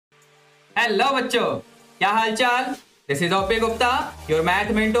Hello बच्चों, क्या हालचाल। This is OP Gupta, your math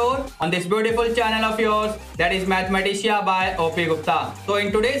mentor on this beautiful channel of yours, that is MATHEMATICIA by O.P. Gupta. So in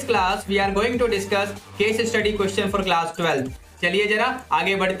today's class we are going to discuss case study question for class 12. चलिए जरा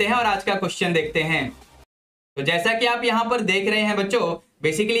आगे बढ़ते हैं और आज का question देखते हैं। तो जैसा कि आप यहाँ पर देख रहे हैं बच्चों,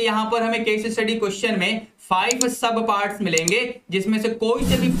 बेसिकली यहाँ पर हमें केस स्टडी क्वेश्चन में 5 सब पार्ट्स मिलेंगे, जिसमें से कोई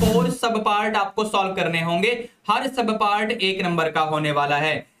से भी 4 सब पार्ट आपको सॉल्व करने होंगे। हर सब पार्ट 1 नंबर का होने वाला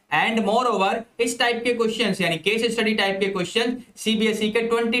है। एंड मोर ओवर इस टाइप के क्वेश्चंस यानी केस स्टडी टाइप के क्वेश्चन सीबीएसई के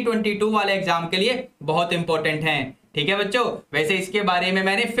 2022 वाले एग्जाम के लिए बहुत इंपॉर्टेंट हैं। ठीक है बच्चों, वैसे इसके बारे में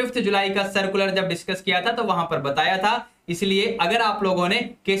मैंने 5 जुलाई का सर्कुलर जब डिस्कस किया था तो वहां पर बताया था, इसलिए अगर आप लोगों ने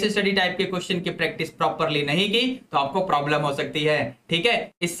केस स्टडी टाइप के क्वेश्चन की प्रैक्टिस प्रॉपरली नहीं की तो आपको प्रॉब्लम हो सकती है। ठीक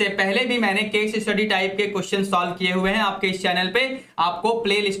है, इससे पहले भी मैंने केस स्टडी टाइप के क्वेश्चन सॉल्व किए हुए हैं आपके इस चैनल पे, आपको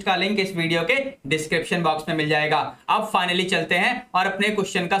प्लेलिस्ट का लिंक इस वीडियो के डिस्क्रिप्शन बॉक्स में मिल जाएगा। अब फाइनली चलते हैं और अपने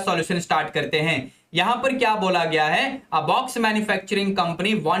क्वेश्चन का सॉल्यूशन स्टार्ट करते हैं। यहां पर क्या बोला गया है, अ box manufacturing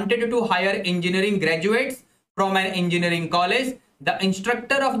company wanted to hire engineering graduates from an engineering college. The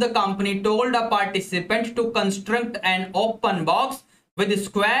instructor of the company told a participant to construct an open box with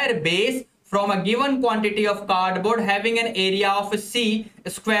square base from a given quantity of cardboard having an area of C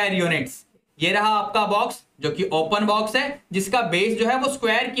square units. ये रहा आपका box जो कि open box है, जिसका base जो है वो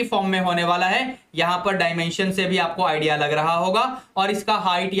स्क्वायर की फॉर्म में होने वाला है। यहां पर डायमेंशन से भी आपको आइडिया लग रहा होगा, और इसका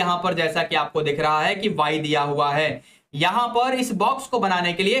हाइट यहां पर जैसा कि आपको दिख रहा है कि y दिया हुआ है। यहां पर इस बॉक्स को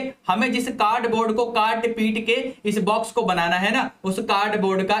बनाने के लिए हमें जिस कार्डबोर्ड को काट पीट के इस बॉक्स को बनाना है ना, उस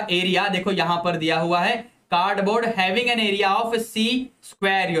कार्डबोर्ड का एरिया देखो यहां पर दिया हुआ है, cardboard having an area of C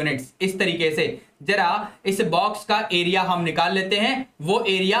square units. इस तरीके से जरा इस बॉक्स का एरिया हम निकाल लेते हैं, वो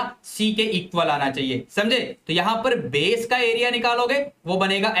एरिया C के इक्वल आना चाहिए, समझे। तो यहां पर बेस का एरिया निकालोगे वो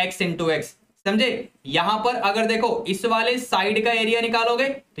बनेगा x इंटू एक्स, समझे। यहां पर अगर देखो इस वाले साइड का एरिया निकालोगे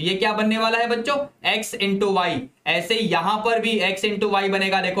तो ये क्या बनने वाला है बच्चों, x इंटू वाई। ऐसे यहां पर भी x इंटू वाई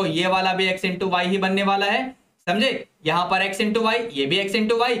बनेगा, देखो ये वाला भी x इंटू वाई ही बनने वाला है, समझे। यहां पर x इंटू वाई, ये भी x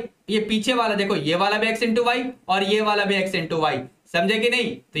इंटू वाई, ये पीछे वाला देखो ये वाला भी x इंटू वाई और ये वाला भी x इंटू वाई, समझे कि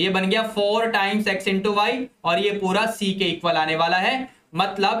नहीं। तो ये बन गया 4 टाइम्स x इंटू वाई और ये पूरा C के इक्वल आने वाला है।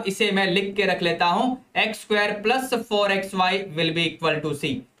 मतलब इसे मैं लिख के रख लेता हूं, x square plus 4xy will be equal to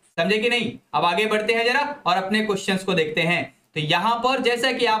C, समझे कि नहीं। अब आगे बढ़ते हैं जरा और अपने क्वेश्चंस को देखते हैं। तो यहां पर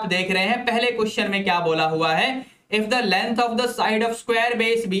जैसा कि आप देख रहे हैं, पहले क्वेश्चन में क्या बोला हुआ है, if the length of the side of square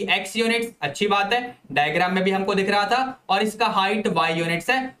base B x units. अच्छी बात है, डायग्राम में भी हमको दिख रहा था, और इसका हाइट y यूनिट्स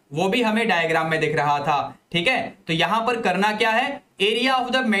है, वो भी हमें डायग्राम में दिख रहा था। ठीक है, तो यहां पर करना क्या है, area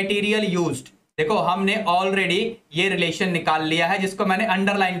of the material used. देखो हमने ऑलरेडी ये रिलेशन निकाल लिया है, जिसको मैंने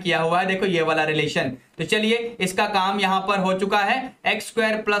अंडरलाइन किया हुआ है, देखो ये वाला रिलेशन। तो चलिए इसका काम यहां पर हो चुका है, x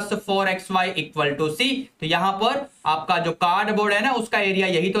square plus 4xy equal to C। तो यहां पर आपका जो कार्डबोर्ड है ना, उसका एरिया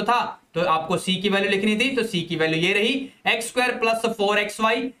यही तो था, तो आपको C की वैल्यू लिखनी थी, तो C की वैल्यू ये रही, x square plus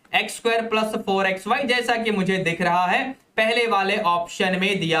 4xy, x square plus 4xy, जैसा कि मुझे दिख रहा है पहले वाले ऑप्शन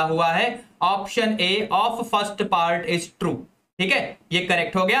में दिया हुआ है। Option A of first part is true. ठीक है, ये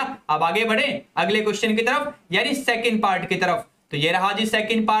करेक्ट हो गया। अब आगे बढ़े अगले क्वेश्चन की तरफ, यानी सेकंड पार्ट की तरफ। तो ये रहा जी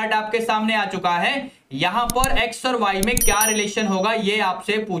सेकंड पार्ट आपके सामने आ चुका है। यहां पर x और y में क्या रिलेशन होगा ये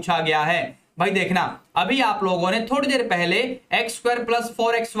आपसे पूछा गया है। भाई देखना, अभी आप लोगों ने थोड़ी देर पहले x स्क्वायर प्लस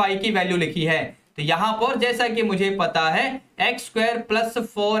 4xy की वैल्यू लिखी है, तो यहां पर जैसा कि मुझे पता है x square plus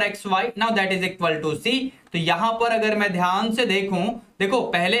 4xy now that is equal to C। तो यहां पर अगर मैं ध्यान से देखूं, देखो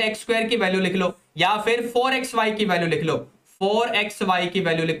पहले x स्क्वायर की वैल्यू लिख लो या फिर 4xy की वैल्यू लिख लो, 4xy की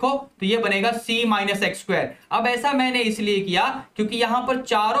वैल्यू लिखो तो ये बनेगा C माइनस एक्स स्क्वायर। अब ऐसा मैंने इसलिए किया क्योंकि यहां पर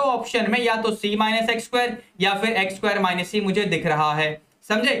चारों ऑप्शन में या तो C माइनस एक्स स्क्वायर या फिर एक्स स्क्वायर माइनस C मुझे दिख रहा है,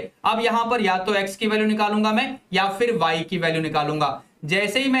 समझे। अब यहां पर या तो x की वैल्यू निकालूंगा मैं या फिर y की वैल्यू निकालूंगा।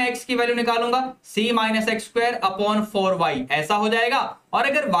 जैसे ही मैं x की वैल्यू निकालूंगा C minus x square upon 4y ऐसा हो जाएगा, और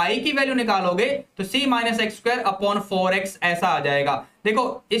अगर y की वैल्यू निकालोगे तो C minus x square upon 4x ऐसा आ जाएगा। देखो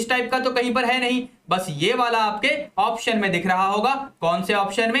इस टाइप का तो कहीं पर है नहीं, बस ये वाला आपके ऑप्शन में दिख रहा होगा। कौन से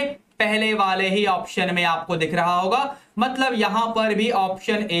ऑप्शन में, पहले वाले ही ऑप्शन में आपको दिख रहा होगा। मतलब यहां पर भी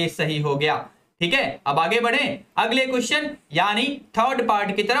ऑप्शन ए सही हो गया। ठीक है, अब आगे बढ़े अगले क्वेश्चन यानी थर्ड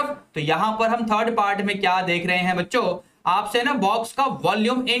पार्ट की तरफ। तो यहां पर हम थर्ड पार्ट में क्या देख रहे हैं बच्चों, आपसे ना बॉक्स का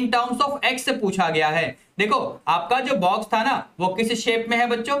volume in terms of x से पूछा गया है। देखो आपका जो बॉक्स था ना वो किस शेप में है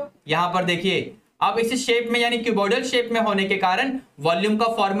बच्चों, यहां पर देखिए। अब इस शेप में यानी क्यूबॉइडल शेप में होने के कारण वॉल्यूम का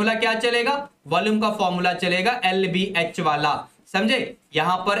फॉर्मूला क्या चलेगा, वॉल्यूम का फॉर्मूला चलेगा LBH वाला, समझे।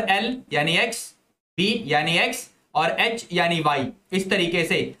 यहां पर L यानी x, B यानी x और H यानी y, इस तरीके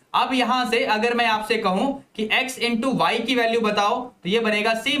से। अब यहां से अगर मैं आपसे कहूं कि x इंटू वाई की वैल्यू बताओ तो ये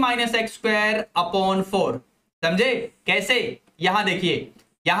बनेगा C minus x square upon 4, समझे कैसे। यहां देखिए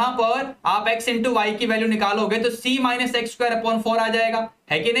यहां पर आप x इंटू वाई की वैल्यू निकालोगे तो c minus x square upon 4 आ जाएगा,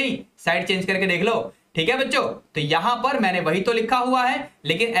 है कि नहीं? साइड चेंज करके देख लो, ठीक है बच्चों। तो यहां पर मैंने वही तो लिखा हुआ है,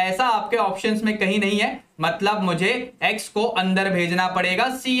 लेकिन ऐसा आपके ऑप्शंस में कहीं नहीं है, मतलब मुझे x को अंदर भेजना पड़ेगा,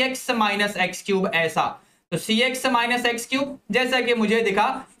 cx माइनस एक्स क्यूब ऐसा। तो cx माइनस एक्स क्यूब जैसा कि मुझे दिखा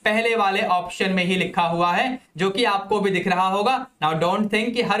पहले वाले ऑप्शन में ही लिखा हुआ है, जो कि आपको भी दिख रहा होगा। नाउ डोंट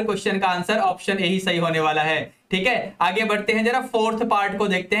थिंक कि हर क्वेश्चन का आंसर ऑप्शन ए ही सही होने वाला है, ठीक है। आगे बढ़ते हैं, जरा फोर्थ पार्ट को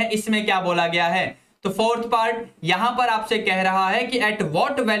देखते हैं, इसमें क्या बोला गया है। तो फोर्थ पार्ट यहां पर आपसे कह रहा है कि at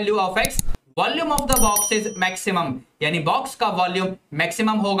what value of x volume of the box is maximum, यानी बॉक्स का वॉल्यूम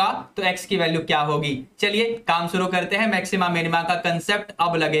मैक्सिमम होगा तो x की वैल्यू क्या होगी। चलिए काम शुरू करते हैं। मैक्सिमा मिनिमा का कंसेप्ट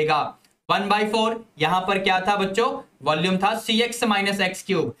अब लगेगा। 1/4 यहां पर क्या था बच्चों, वॉल्यूम था cx माइनस एक्स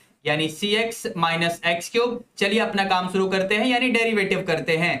क्यूब, यानी cx माइनस एक्स क्यूब। चलिए अपना काम शुरू करते हैं, यानी डेरिवेटिव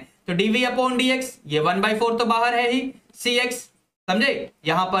करते हैं। तो dv अपॉन dx, ये 1/4 तो बाहर है ही, cx समझे,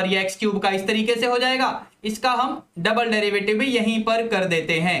 यहां पर ये एक्स क्यूब का इस तरीके से हो जाएगा। इसका हम डबल डेरिवेटिव भी यहीं पर कर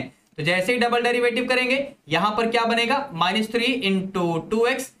देते हैं। तो जैसे ही डबल डेरिवेटिव करेंगे यहां पर क्या बनेगा, -3 इंटू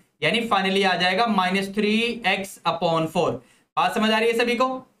 2x, यानी फाइनली आ जाएगा -3x अपॉन 4। बात समझ आ रही है सभी को,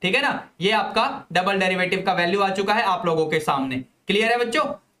 ठीक है ना? ये आपका डबल डेरिवेटिव का वैल्यू आ चुका है आप लोगों के सामने। क्लियर है बच्चों?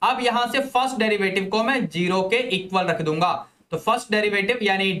 अब यहां से फर्स्ट डेरिवेटिव को मैं 0 के इक्वल रख दूंगा। तो फर्स्ट डेरिवेटिव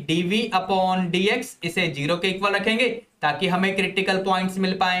यानी dv अपॉन dx, इसे 0 के इक्वल रखेंगे ताकि हमें क्रिटिकल पॉइंट्स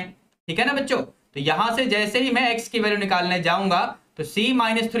मिल पाए, ठीक है ना बच्चों? तो यहां से जैसे ही मैं x की वैल्यू निकालने जाऊंगा तो c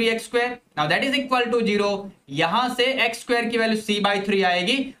minus 3x square, now that is equal to 0। यहां से x स्क्वायर की वैल्यू c/3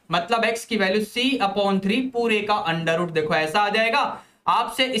 आएगी, मतलब x की वैल्यू c अपॉन 3 पूरे का अंडर रूट। देखो ऐसा आ जाएगा।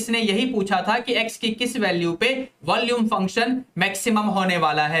 आपसे इसने यही पूछा था कि x की किस वैल्यू पे वॉल्यूम फंक्शन मैक्सिमम होने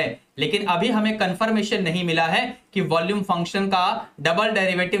वाला है, लेकिन अभी हमें कंफर्मेशन नहीं मिला है कि वॉल्यूम फंक्शन का डबल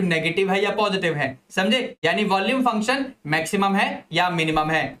डेरिवेटिव नेगेटिव है या पॉजिटिव है, समझे? यानी वॉल्यूम फंक्शन मैक्सिमम है या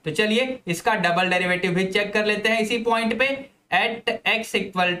मिनिमम है। तो चलिए इसका डबल डेरिवेटिव भी चेक कर लेते हैं इसी पॉइंट पे, eight x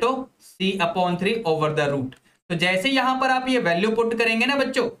equal to c upon 3 over the root. तो जैसे यहां पर आप ये वैल्यू पुट करेंगे ना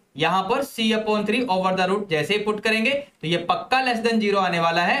बच्चों, यहां पर c upon 3 over the root जैसे ही पुट करेंगे तो ये पक्का लेस देन 0 आने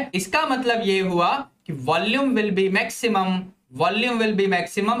वाला है। इसका मतलब ये हुआ कि volume will be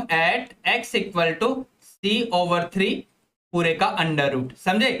maximum eight x equal to c over 3 पूरे का अंडर रूट,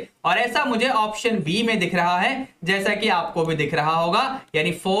 समझे? और ऐसा मुझे ऑप्शन बी में दिख रहा है, जैसा कि आपको भी दिख रहा होगा,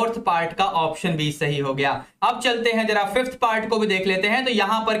 यानी फोर्थ पार्ट का ऑप्शन बी सही हो गया। अब चलते हैं जरा फिफ्थ पार्ट को भी देख लेते हैं। तो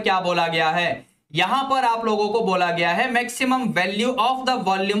यहां पर क्या बोला गया है, यहां पर आप लोगों को बोला गया है maximum value of the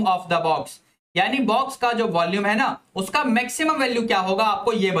volume of the box, यानी बॉक्स का जो वॉल्यूम है ना उसका मैक्सिमम वैल्यू क्या होगा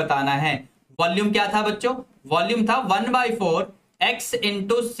आपको ये बताना है। वॉल्यूम क्या था बच्चों, वॉल्यूम था 1/4 x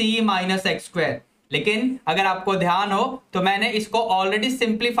इंटू सी माइनस एक्स स्क्वायर। लेकिन अगर आपको ध्यान हो तो मैंने इसको ऑलरेडी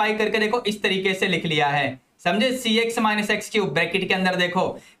सिंप्लीफाई करके देखो इस तरीके से लिख लिया है, समझे? cx minus x cube bracket के अंदर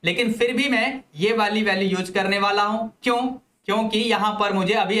देखो, लेकिन फिर भी मैं ये वाली वैल्यू यूज करने वाला हूं। क्यों? क्योंकि यहां पर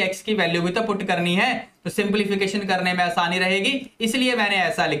मुझे अभी x की वैल्यू भी तो पुट करनी है, तो सिंप्लीफिकेशन करने में आसानी रहेगी, इसलिए मैंने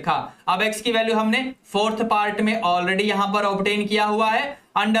ऐसा लिखा। अब x की वैल्यू हमने फोर्थ पार्ट में ऑलरेडी यहां पर ऑब्टेन किया हुआ है,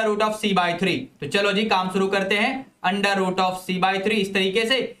 अंडर रूट ऑफ c/3। तो चलो जी काम शुरू करते हैं। अंडर रूट ऑफ c/3 इस तरीके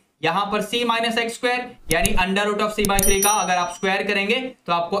से, यहां पर c माइनस एक्स स्क्वायर यानी अंडर रूट ऑफ c/3 का अगर आप स्क्वायर करेंगे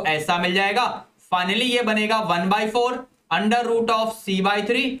तो आपको ऐसा मिल जाएगा। फाइनली ये बनेगा 1/4 अंडर रूट ऑफ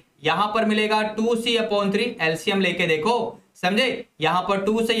c/3, यहां पर मिलेगा 2c अपॉन 3। एलसीएम लेके देखो, समझे? यहां पर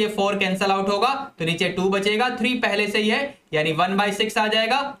 2 से ये 4 कैंसल आउट होगा तो नीचे 2 बचेगा, 3 पहले से ही है यानी 1/6 आ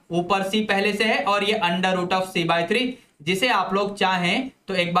जाएगा, ऊपर c पहले से है और ये अंडर रूट ऑफ c/3, जिसे आप लोग चाहें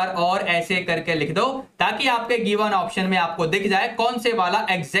तो एक बार और ऐसे करके लिख दो ताकि आपके गिवन ऑप्शन में आपको दिख जाए कौन से वाला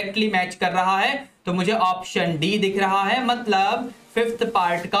एग्जैक्टली मैच कर रहा है। तो मुझे ऑप्शन डी दिख रहा है, मतलब फिफ्थ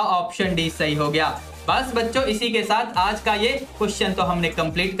पार्ट का ऑप्शन डी सही हो गया। बस बच्चों इसी के साथ आज का ये क्वेश्चन तो हमने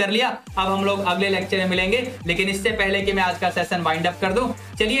कंप्लीट कर लिया। अब हम लोग अगले लेक्चर में मिलेंगे, लेकिन इससे पहले कि मैं आज का सेशन वाइंड अप कर दूं,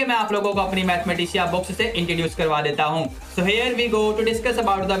 चलिए मैं आप लोगों को अपनी मैथमेटिशिया बुक्स से इंट्रोड्यूस करवा देता हूं। So here we go to discuss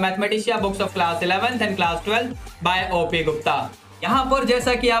about the मैथमेटिशिया books of class 11th and class 12th bye O.P. Gupta. यहाँ पर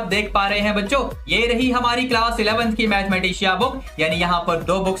जैसा कि आप देख पा रहे हैं बच्चों, ये रही हमारी क्लास 11th की मैथमेटिशिया बुक, यानी यहाँ पर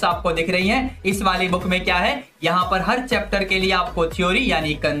 2 बुक्स आपको दिख रही हैं। इस वाली बुक में क्या है, यहाँ पर हर चैप्टर के लिए आपको थ्योरी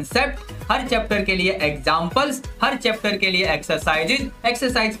यानी कंसेप्ट, हर चैप्टर के लिए एग्जाम्पल्स, हर चैप्टर के लिए एक्सरसाइजेज,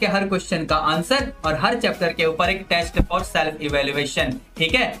 एक्सरसाइज के हर क्वेश्चन का आंसर और हर चैप्टर के ऊपर एक टेस्ट फॉर सेल्फ इवेल्युएशन,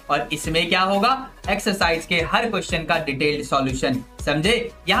 ठीक है? और इसमें क्या होगा, एक्सरसाइज के हर क्वेश्चन का डिटेल्ड सॉल्यूशन,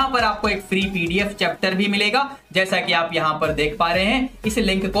 समझे? यहाँ पर आपको एक फ्री पीडीएफ चैप्टर भी मिलेगा, जैसा कि आप यहाँ पर देख पा रहे हैं। इस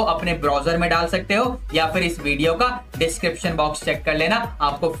लिंक को अपने ब्राउजर में डाल सकते हो या फिर इस वीडियो का डिस्क्रिप्शन बॉक्स चेक कर लेना,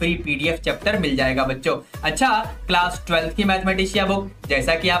 आपको फ्री पीडीएफ चैप्टर मिल जाएगा बच्चों। अच्छा, क्लास 12th की मैथमेटिशिया बुक।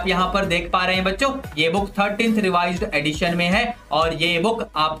 जैसा कि आप यहाँ पर देख पा रहे हैं बच्चों, ये बुक 13th रिवाइज्ड एडिशन में है और ये बुक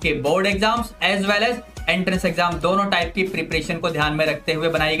आपके board exams as well as entrance exam दोनों टाइप की प्रिपरेशन को ध्यान में रखते हुए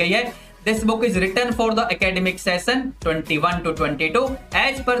बनाई गई है। This book is written for the academic session 21 to 22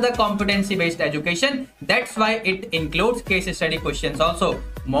 as per the competency based education. That's why it includes case study questions also.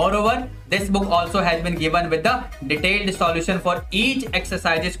 Moreover, this book also has been given with the detailed solution for each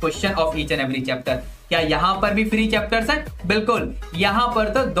exercises question of each and every chapter. क्या यहाँ पर भी free chapters हैं? बिल्कुल, यहाँ पर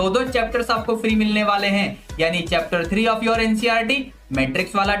तो दो चैप्टर्स आपको फ्री मिलने वाले हैं, यानी chapter 3 of your NCERT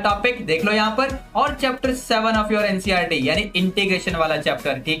matrix वाला टॉपिक देख लो यहाँ पर, और चैप्टर 7 ऑफ योर एनसीईआरटी यानी इंटीग्रेशन वाला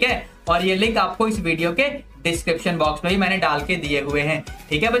चैप्टर। ठीक है, और ये लिंक आपको इस वीडियो के डिस्क्रिप्शन बॉक्स में भी मैंने डाल के दिए हुए हैं।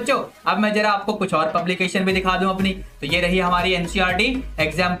 ठीक है बच्चों, अब मैं जरा आपको कुछ और पब्लिकेशन भी दिखा दूं अपनी। तो ये रही हमारी एनसीईआरटी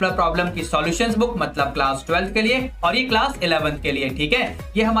एग्जाम्पलर प्रॉब्लम की सॉल्यूशंस बुक, मतलब क्लास 12th के लिए, और ये क्लास 11th के लिए। ठीक है,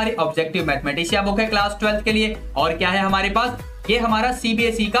 ये हमारी ऑब्जेक्टिव मैथमेटिशिया बुक है क्लास 12th के लिए। और क्या है हमारे पास, ये हमारा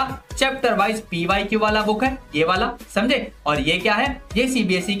सीबीएसई का चैप्टर वाइज पीवाईक्यू वाला बुक है, ये वाला, समझे। और ये क्या है, ये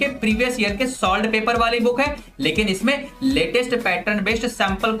सीबीएसई के प्रीवियस ईयर के सॉल्व्ड पेपर वाली बुक है, लेकिन इसमें latest pattern based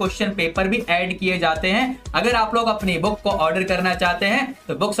sample question paper भी ऐड किए जाते हैं। अगर आप लोग अपनी बुक को ऑर्डर करना चाहते हैं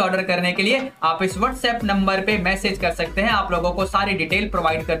तो बुक्स ऑर्डर करने के लिए आप इस व्हाट्सएप नंबर पे मैसेज कर सकते हैं, आप लोगों को सारी डिटेल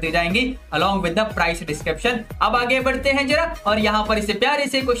प्रोवाइड कर दी जाएंगी along with the price description. अब आगे बढ़ते हैं जरा, और यहाँ पर इसे प्यारे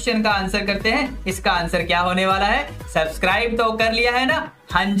से क्वेश्चन का आंसर करते हैं। इसका आंसर क्या होने वाला है, सब्सक्राइब तो कर लिया है ना?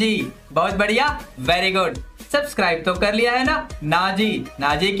 हाँ जी, बहुत बढ़िया, वेरी गुड। सब्सक्राइब तो कर लिया है ना? ना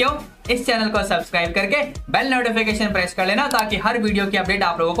जी क्यों? इस चैनल को सब्सक्राइब करके बेल नोटिफिकेशन प्रेस कर लेना, ताकि हर वीडियो की अपडेट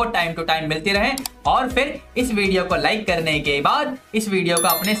आप लोगों को टाइम टू टाइम मिलती रहे। और फिर इस वीडियो को लाइक करने के बाद इस वीडियो को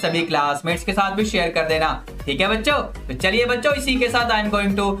अपने सभी क्लासमेट्स के साथ भी शेयर कर देना। ठीक है बच्चों, तो चलिए बच्चों, इसी के साथ I am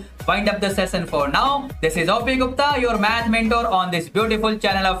going to wind up the session for now. This is O.P. Gupta, your math mentor on this beautiful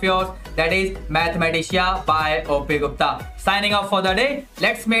channel of yours, that is MATHEMATICIA by O.P. Gupta. Signing off for the day.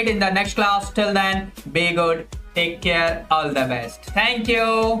 Let's meet in the next class. Till then, be good, take care, all the best. Thank you.